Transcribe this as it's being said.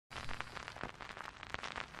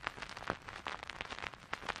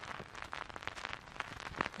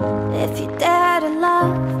If you dare to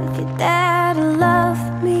love, if you dare to love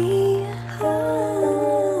me.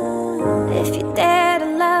 If you dare to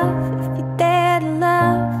love, if you dare to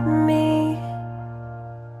love me.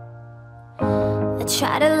 I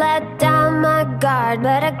try to let down my guard,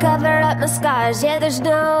 but I cover up my scars. Yeah, there's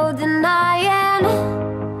no denying.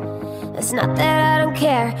 It's not that I don't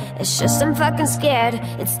care, it's just I'm fucking scared.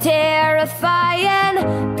 It's terrifying,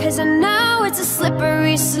 'cause I know it's a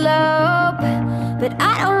slippery slope, but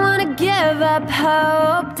I don't wanna give up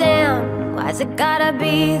hope. Damn, why's it gotta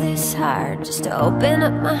be this hard just to open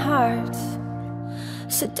up my heart?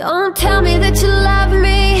 So don't tell me that you love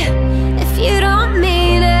me if you don't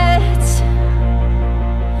mean it.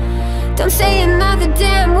 Don't say another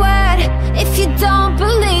damn word if you don't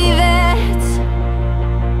believe it.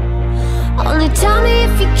 Only tell me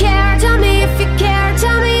if you care, tell me if you care,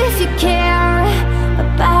 tell me if you care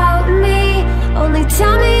about me. Only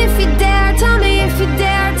tell me if you dare, tell me if you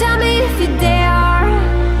dare, tell me if you dare.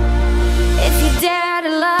 If you dare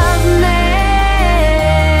to love me.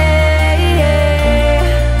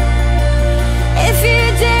 If you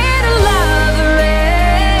dare to love me.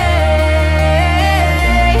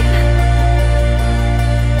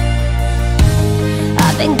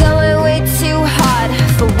 I've been going way too hard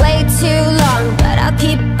for way too long, but I'll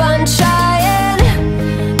keep on trying.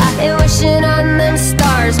 I've been wishing on them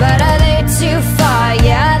stars, but are they too far?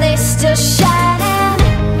 Yeah, they still shining.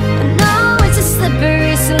 I know it's a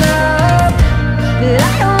slippery slope, but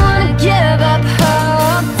I don't wanna give up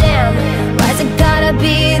hope. Damn, why's it gotta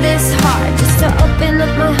be this hard just to open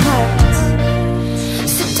up my heart?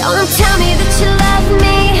 So don't tell me that you love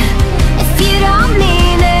me if you don't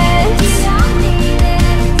mean it.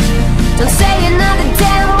 Don't say another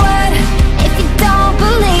damn word if you don't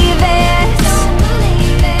believe it.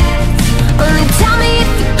 Only tell me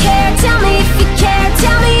if you care, tell me if you care,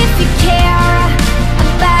 tell me if you care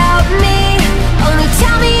about me. Only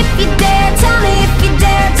tell me if you dare, tell me if you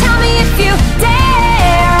dare, tell me if you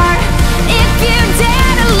dare. If you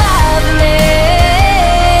dare to love me.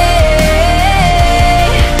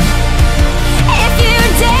 If you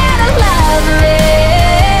dare to love me.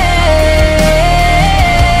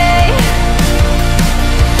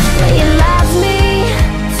 Will you love me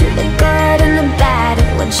through the good and the bad?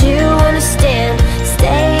 Would you understand?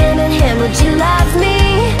 Stay hand in hand. Would you love me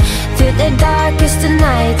through the darkest of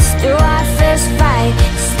nights? Through our first fight,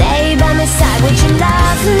 stay by my side. Would you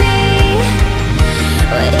love me?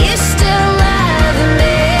 Would you still love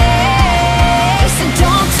me? So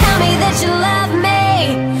don't tell me that you love me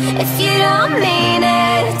if you don't mean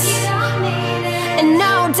it. And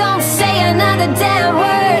no, don't say another damn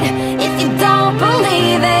word if you don't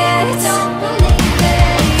believe it.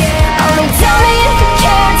 Only tell me if you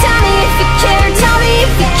care, tell me if you care, tell me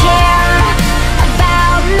if you care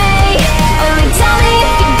about me. Only tell me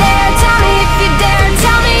if you dare, tell me if you dare,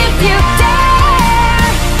 tell me if you dare.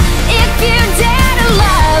 If you dare to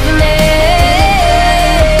love me.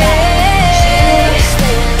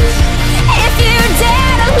 If you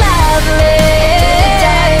dare to love me.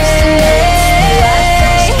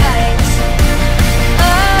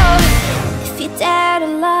 Oh, if you dare to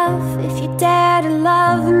love, if you dare to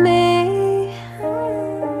love me.